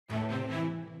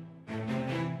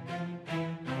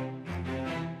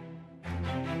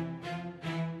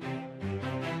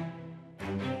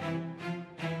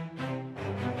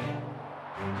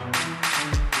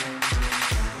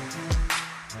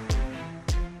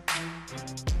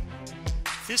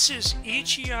This is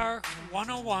EGR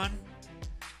 101,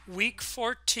 Week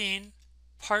 14,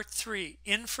 Part 3,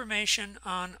 Information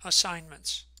on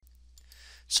Assignments.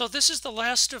 So this is the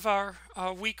last of our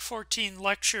Week 14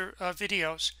 lecture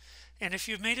videos. And if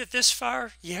you've made it this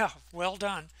far, yeah, well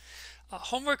done.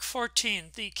 Homework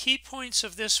 14, the key points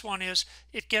of this one is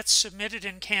it gets submitted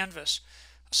in Canvas.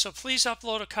 So please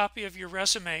upload a copy of your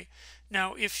resume.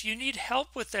 Now, if you need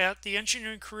help with that, the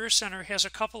Engineering Career Center has a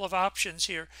couple of options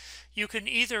here. You can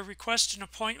either request an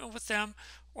appointment with them,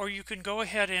 or you can go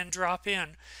ahead and drop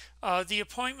in. The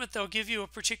appointment, they'll give you a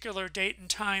particular date and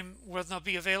time when they'll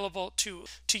be available to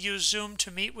use Zoom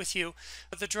to meet with you.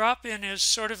 The drop-in is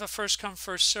sort of a first-come,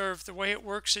 first-served. The way it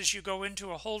works is you go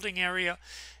into a holding area,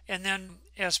 and then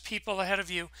as people ahead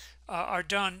of you are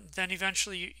done, then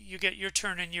eventually you get your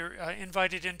turn and you're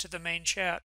invited into the main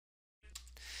chat.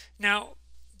 Now,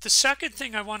 the second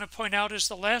thing I want to point out is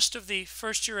the last of the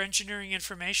first-year engineering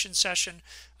information session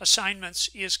assignments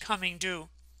is coming due.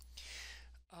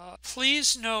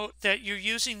 Please note that you're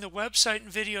using the website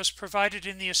and videos provided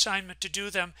in the assignment to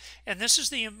do them, and this is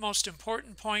the most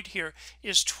important point here,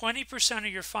 is 20%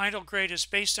 of your final grade is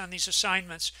based on these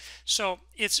assignments. So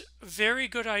it's a very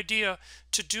good idea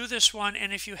to do this one,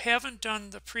 and if you haven't done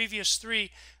the previous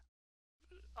three,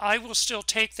 I will still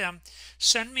take them.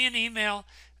 Send me an email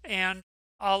and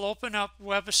I'll open up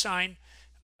WebAssign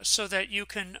so that you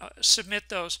can submit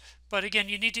those. But again,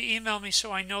 you need to email me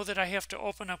so I know that I have to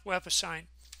open up WebAssign.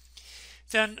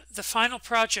 Then the final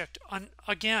project,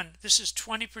 again, this is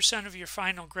 20% of your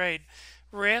final grade.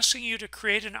 We're asking you to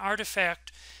create an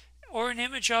artifact or an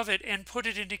image of it and put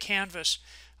it into Canvas.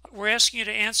 We're asking you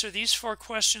to answer these 4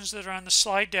 questions that are on the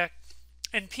slide deck.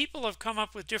 And people have come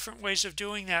up with different ways of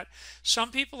doing that.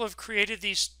 Some people have created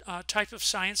these type of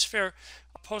science fair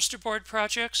poster board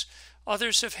projects.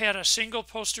 Others have had a single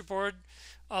poster board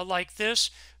like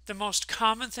this. The most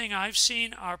common thing I've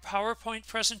seen are PowerPoint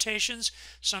presentations.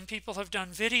 Some people have done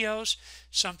videos.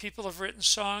 Some people have written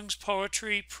songs,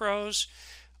 poetry, prose.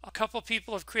 A couple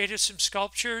people have created some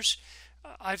sculptures.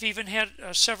 I've even had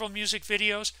several music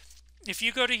videos. If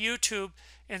you go to YouTube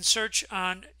and search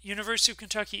on University of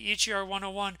Kentucky EGR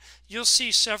 101, you'll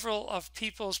see several of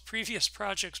people's previous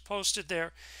projects posted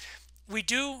there. We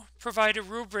do provide a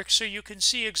rubric so you can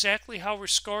see exactly how we're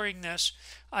scoring this.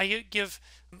 I give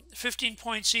 15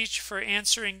 points each for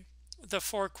answering the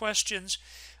 4 questions.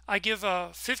 I give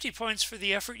 50 points for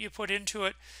the effort you put into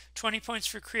it, 20 points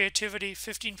for creativity,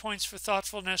 15 points for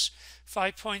thoughtfulness,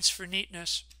 5 points for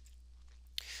neatness.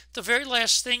 The very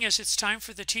last thing is it's time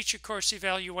for the teacher course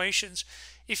evaluations.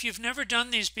 If you've never done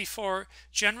these before,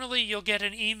 generally you'll get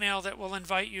an email that will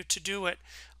invite you to do it.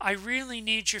 I really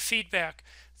need your feedback.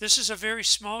 This is a very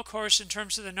small course in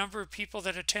terms of the number of people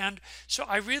that attend, so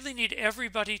I really need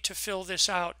everybody to fill this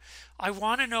out. I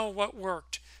want to know what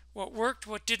worked,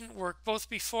 what didn't work, both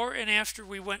before and after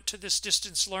we went to this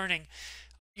distance learning.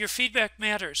 Your feedback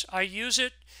matters. I use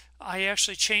it. I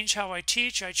actually change how I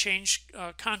teach. I change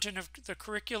content of the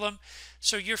curriculum.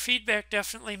 So your feedback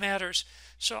definitely matters.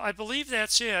 So I believe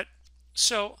that's it.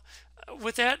 So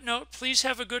with that note, please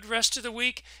have a good rest of the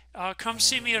week. Come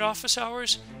see me at office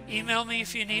hours. Email me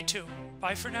if you need to.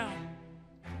 Bye for now.